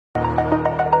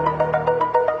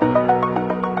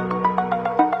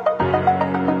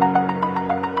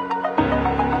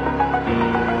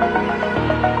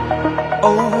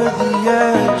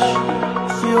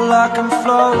like I'm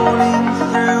floating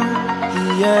through the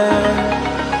air.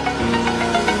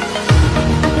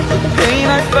 The pain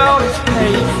I felt is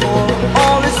paid for,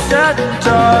 all is said and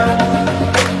done.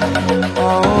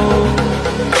 Oh,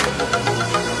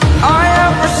 I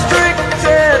am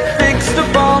restricted, fixed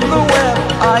upon the web.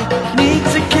 I need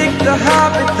to kick the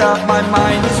habit that my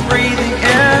mind is breathing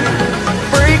in.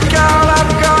 Break out,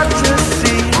 I've got to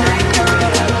see.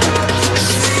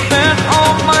 Spent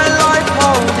all my life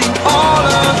holding all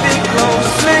of it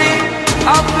closely.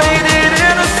 I played it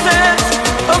innocent,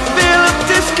 a feel of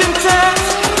discontent.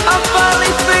 I'm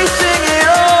finally facing it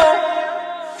all,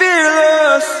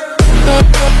 fearless.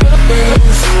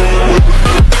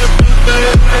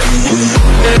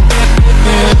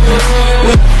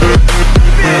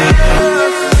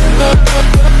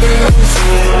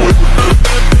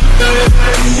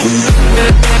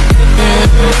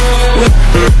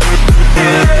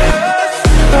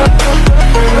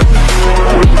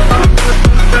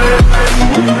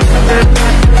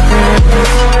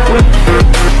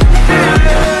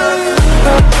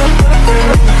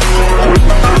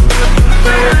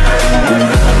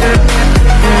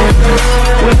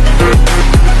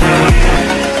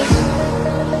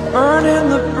 Burning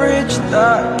the bridge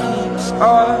that keeps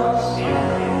us.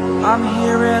 I'm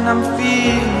here and I'm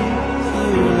feeling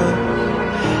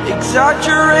fearless.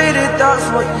 Exaggerated, that's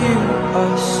what you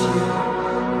assume.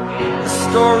 The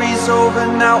story's over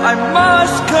now, I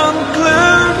must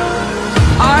conclude.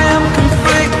 I am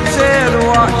conflicted,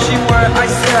 watching where I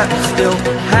step still,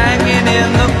 hanging in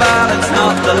the balance.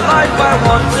 Not the life I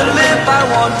want to live, I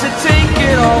want to take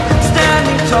it all.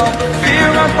 Standing tall, fear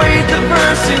I've weighed the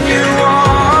person you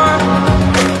are.